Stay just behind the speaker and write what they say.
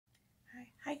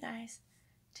Hi guys,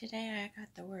 today I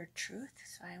got the word truth,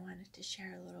 so I wanted to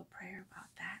share a little prayer about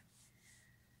that.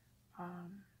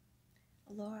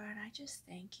 Lord, I just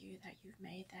thank you that you've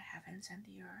made the heavens and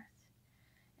the earth,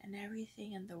 and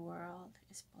everything in the world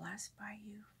is blessed by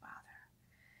you, Father,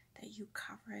 that you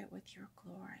cover it with your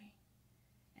glory,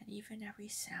 and even every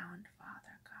sound,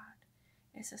 Father God,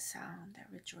 is a sound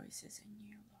that rejoices in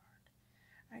you, Lord.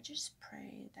 I just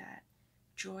pray that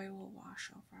joy will wash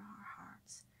over our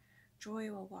hearts.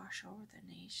 Joy will wash over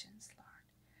the nations, Lord,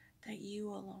 that you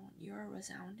alone, your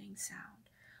resounding sound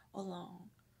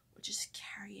alone, will just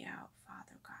carry out,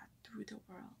 Father God, through the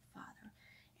world, Father,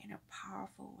 in a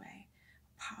powerful way.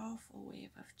 A powerful wave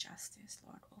of justice,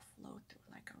 Lord, will flow through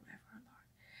like a river, Lord,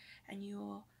 and you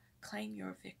will claim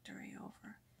your victory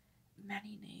over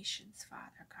many nations,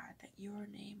 Father God, that your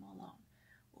name alone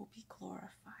will be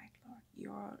glorified, Lord.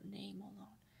 Your name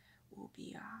alone will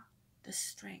be the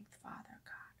strength, Father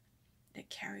God, that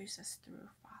carries us through,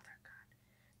 Father God.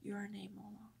 Your name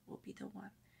alone will be the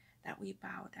one that we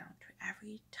bow down to.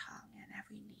 Every tongue and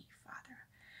every knee, Father,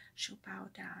 shall bow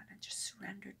down and just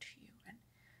surrender to you and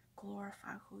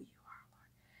glorify who you are,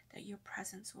 Lord. That your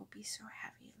presence will be so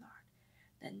heavy, Lord,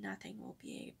 that nothing will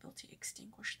be able to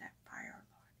extinguish that fire,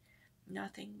 Lord.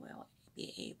 Nothing will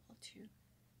be able to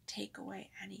take away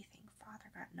anything, Father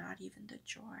God, not even the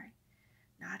joy,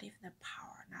 not even the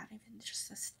power, not even just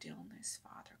the stillness,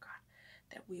 Father God,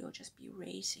 that we will just be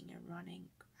racing and running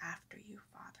after you,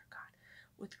 Father God,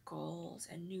 with goals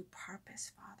and new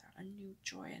purpose, Father, a new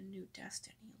joy and new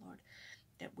destiny, Lord,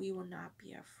 that we will not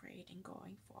be afraid in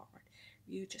going forward.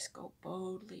 You just go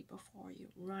boldly before you,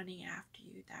 running after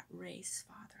you, that race,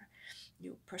 Father.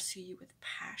 You pursue you with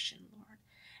passion, Lord,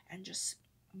 and just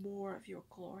more of your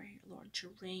glory, Lord,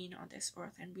 to reign on this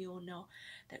earth, and we will know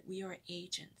that we are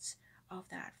agents of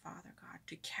that, Father God,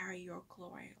 to carry your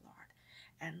glory, Lord,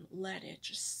 and let it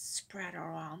just spread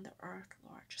around the earth,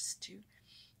 Lord, just to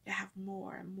have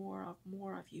more and more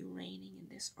of you reigning in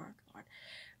this earth, Lord.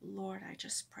 Lord, I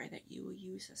just pray that you will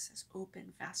use us as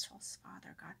open vessels,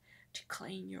 Father God, to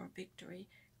claim your victory,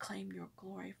 claim your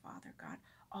glory, Father God,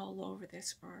 all over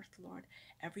this earth, Lord.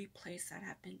 Every place that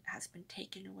has been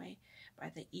taken away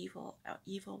by the evil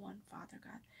one, Father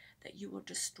God, that you will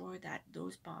destroy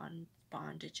those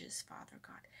bondages, Father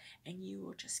God, and you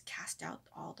will just cast out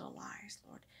all the lies,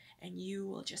 Lord, and you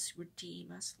will just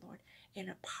redeem us, Lord, in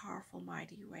a powerful,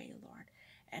 mighty way, Lord.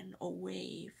 And a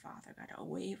wave, Father God, a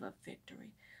wave of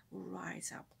victory will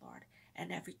rise up, Lord,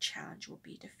 and every challenge will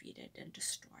be defeated and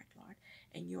destroyed, Lord,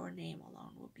 and your name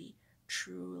alone will be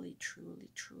truly, truly,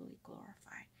 truly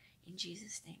glorified. In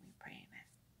Jesus' name we pray, amen.